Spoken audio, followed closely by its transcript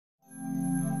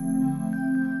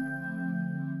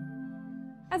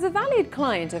As a valued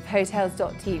client of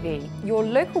Hotels.tv, your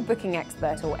local booking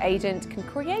expert or agent can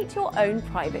create your own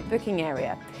private booking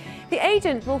area. The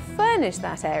agent will furnish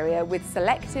that area with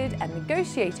selected and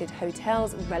negotiated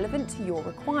hotels relevant to your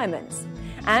requirements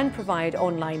and provide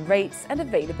online rates and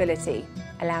availability,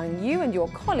 allowing you and your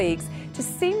colleagues to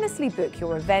seamlessly book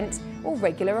your event or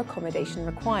regular accommodation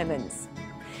requirements.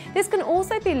 This can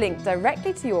also be linked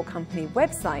directly to your company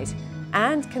website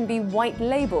and can be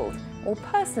white-labelled or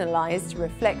personalised to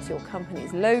reflect your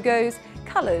company's logos,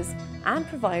 colours, and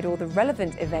provide all the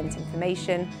relevant event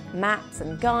information, maps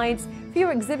and guides for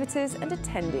your exhibitors and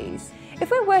attendees.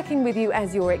 If we're working with you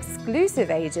as your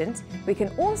exclusive agent, we can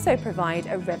also provide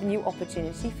a revenue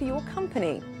opportunity for your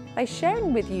company by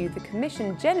sharing with you the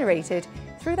commission generated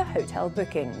through the hotel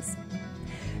bookings.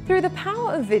 Through the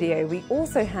power of video, we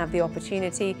also have the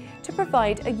opportunity to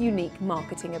provide a unique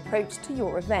marketing approach to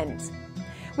your event.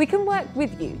 We can work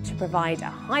with you to provide a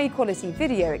high-quality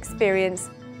video experience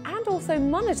and also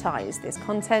monetize this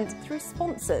content through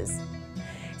sponsors.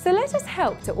 So let us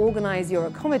help to organize your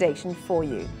accommodation for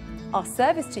you. Our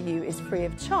service to you is free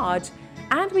of charge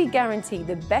and we guarantee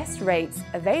the best rates,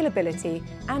 availability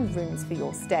and rooms for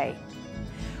your stay.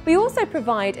 We also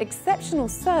provide exceptional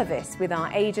service with our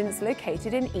agents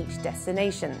located in each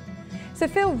destination. So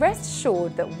feel rest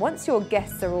assured that once your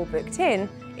guests are all booked in,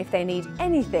 if they need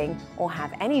anything or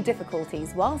have any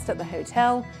difficulties whilst at the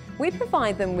hotel, we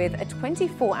provide them with a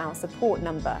 24-hour support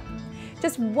number.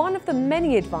 Just one of the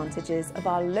many advantages of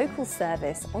our local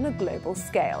service on a global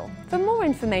scale. For more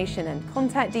information and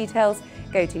contact details,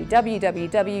 go to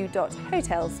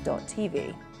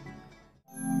www.hotels.tv.